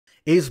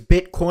Is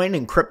Bitcoin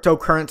and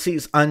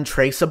cryptocurrencies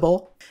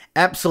untraceable?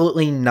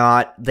 Absolutely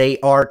not. They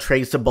are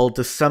traceable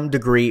to some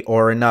degree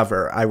or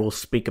another. I will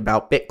speak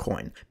about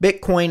Bitcoin.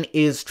 Bitcoin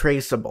is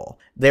traceable.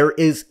 There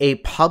is a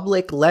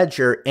public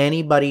ledger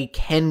anybody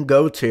can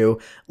go to,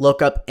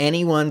 look up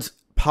anyone's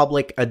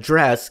public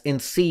address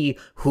and see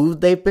who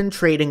they've been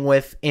trading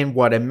with and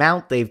what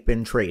amount they've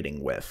been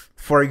trading with.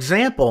 For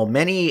example,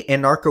 many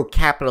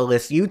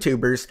anarcho-capitalist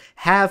YouTubers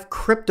have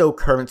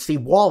cryptocurrency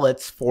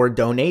wallets for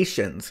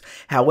donations.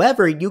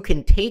 However, you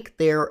can take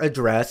their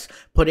address,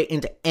 put it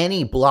into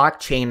any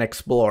blockchain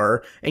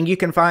explorer, and you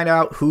can find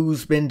out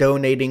who's been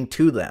donating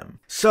to them.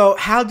 So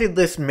how did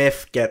this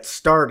myth get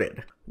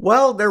started?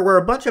 Well, there were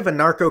a bunch of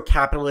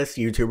anarcho-capitalist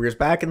YouTubers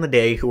back in the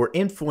day who were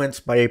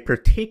influenced by a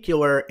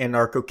particular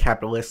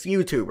anarcho-capitalist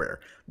YouTuber.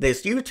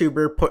 This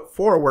YouTuber put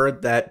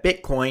forward that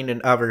Bitcoin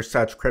and other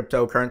such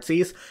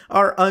cryptocurrencies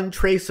are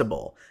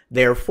untraceable.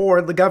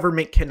 Therefore, the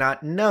government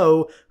cannot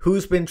know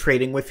who's been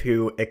trading with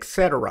who,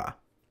 etc.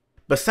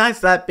 Besides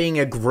that being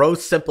a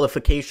gross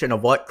simplification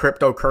of what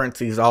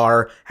cryptocurrencies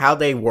are, how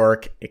they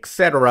work,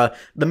 etc.,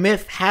 the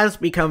myth has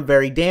become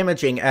very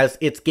damaging as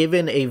it's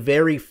given a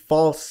very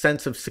false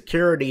sense of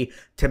security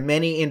to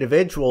many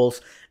individuals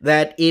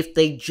that if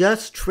they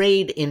just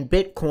trade in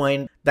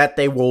Bitcoin, that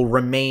they will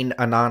remain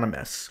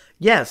anonymous.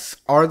 Yes,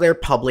 are there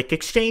public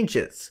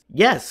exchanges?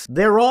 Yes,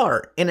 there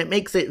are, and it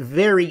makes it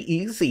very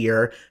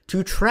easier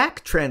to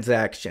track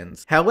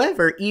transactions.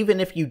 However, even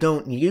if you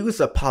don't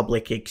use a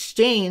public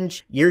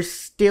exchange, you're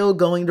still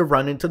going to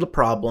run into the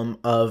problem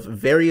of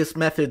various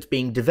methods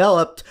being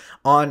developed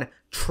on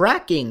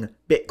tracking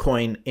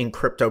Bitcoin and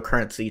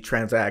cryptocurrency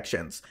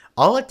transactions.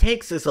 All it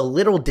takes is a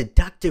little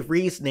deductive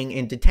reasoning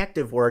and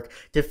detective work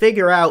to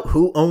figure out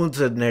who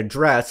owns an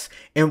address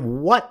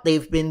and what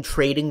they've been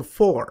trading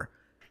for.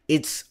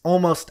 It's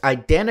almost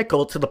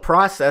identical to the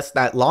process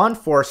that law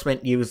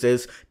enforcement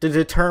uses to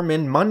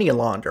determine money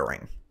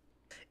laundering.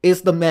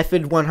 Is the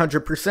method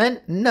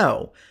 100%?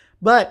 No.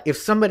 But if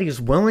somebody's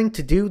willing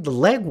to do the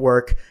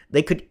legwork,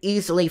 they could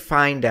easily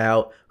find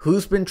out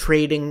who's been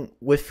trading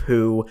with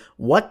who,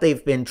 what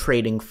they've been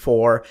trading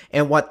for,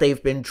 and what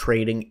they've been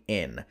trading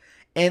in.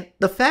 And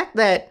the fact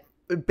that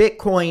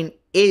Bitcoin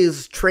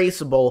is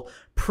traceable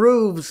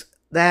proves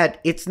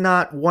that it's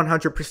not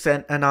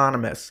 100%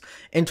 anonymous,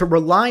 and to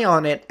rely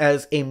on it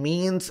as a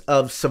means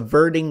of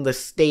subverting the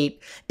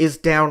state is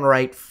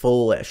downright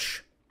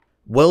foolish.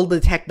 Will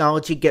the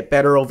technology get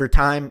better over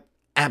time?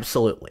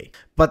 Absolutely.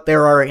 But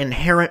there are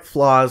inherent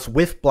flaws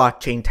with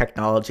blockchain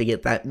technology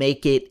that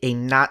make it a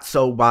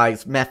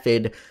not-so-wise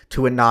method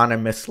to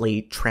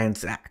anonymously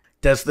transact.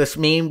 Does this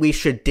mean we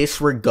should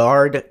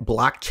disregard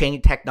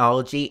blockchain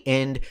technology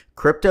and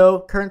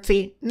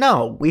cryptocurrency?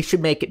 No, we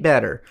should make it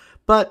better.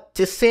 But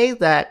to say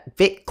that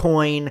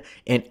Bitcoin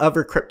and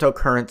other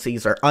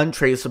cryptocurrencies are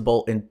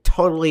untraceable and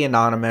totally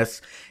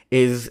anonymous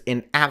is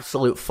an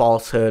absolute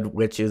falsehood,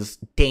 which is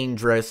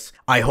dangerous.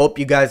 I hope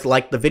you guys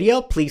liked the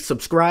video. Please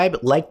subscribe,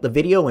 like the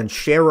video, and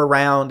share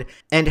around,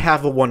 and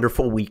have a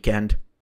wonderful weekend.